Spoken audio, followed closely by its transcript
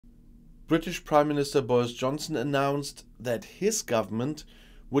British Prime Minister Boris Johnson announced that his government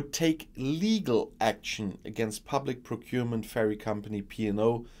would take legal action against public procurement ferry company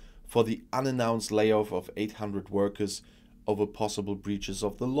P&O for the unannounced layoff of 800 workers over possible breaches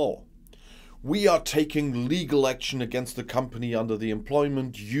of the law. "We are taking legal action against the company under the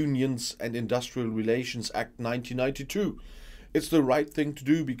Employment, Unions and Industrial Relations Act 1992. It's the right thing to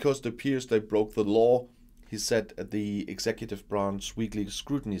do because it appears they broke the law," he said at the executive branch weekly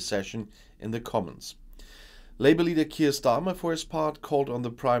scrutiny session in the Commons. Labour leader Keir Starmer, for his part, called on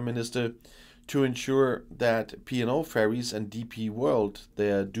the Prime Minister to ensure that P&O Ferries and DP World,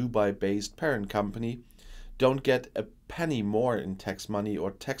 their Dubai-based parent company, don't get a penny more in tax money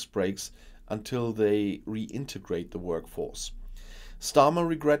or tax breaks until they reintegrate the workforce. Starmer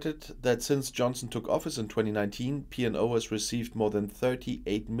regretted that since Johnson took office in 2019, P&O has received more than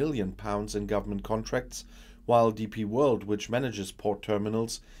 £38 million in government contracts, while DP World, which manages port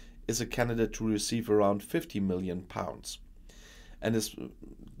terminals, is a candidate to receive around £50 million. And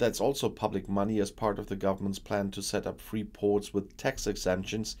that's also public money as part of the government's plan to set up free ports with tax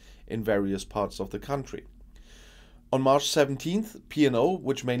exemptions in various parts of the country. On March 17th, P&O,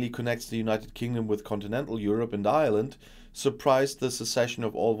 which mainly connects the United Kingdom with continental Europe and Ireland, surprised the cessation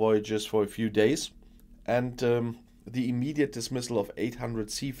of all voyages for a few days and the immediate dismissal of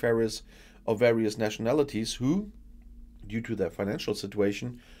 800 seafarers of various nationalities who, due to their financial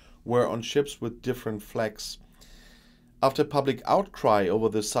situation, were on ships with different flags. After public outcry over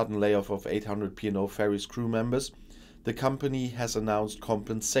the sudden layoff of 800 P&O Ferries crew members, the company has announced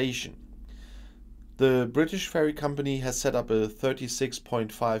compensation. The British ferry company has set up a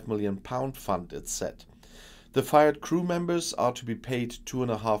 £36.5 million fund, it said. The fired crew members are to be paid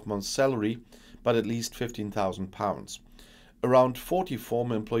 2.5 months' salary, but at least £15,000. Around 40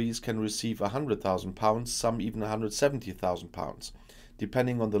 former employees can receive £100,000, some even £170,000,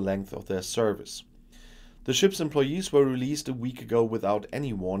 depending on the length of their service. The ship's employees were released a week ago without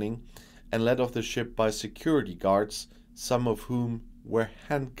any warning and led off the ship by security guards, some of whom were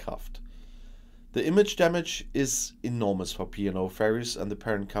handcuffed. The image damage is enormous for P&O Ferries and the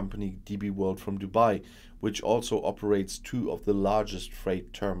parent company DP World from Dubai, which also operates two of the largest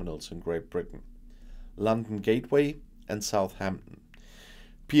freight terminals in Great Britain, London Gateway and Southampton.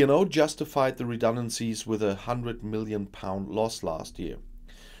 P&O justified the redundancies with a £100 million loss last year.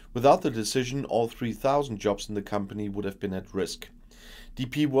 Without the decision, all 3,000 jobs in the company would have been at risk.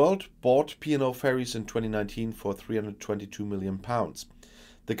 DP World bought P&O Ferries in 2019 for £322 million.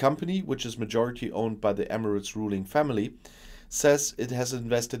 The company, which is majority owned by the Emirates ruling family, says it has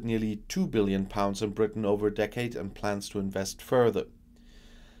invested nearly £2 billion in Britain over a decade and plans to invest further.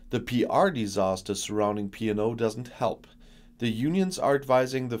 The PR disaster surrounding P&O doesn't help. The unions are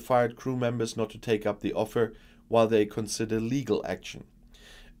advising the fired crew members not to take up the offer while they consider legal action.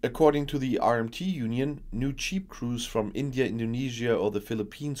 According to the RMT union, new cheap crews from India, Indonesia or the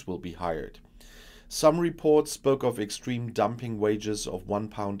Philippines will be hired. Some reports spoke of extreme dumping wages of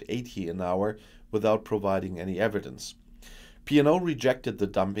 £1.80 an hour without providing any evidence. P&O rejected the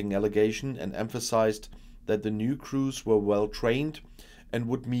dumping allegation and emphasized that the new crews were well trained and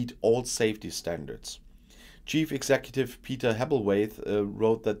would meet all safety standards. Chief Executive Peter Hebblethwaite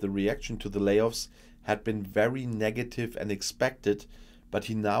wrote that the reaction to the layoffs had been very negative and expected, but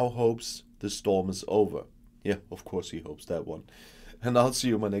he now hopes the storm is over. Yeah, of course he hopes that one. And I'll see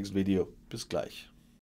you in my next video. Bis gleich.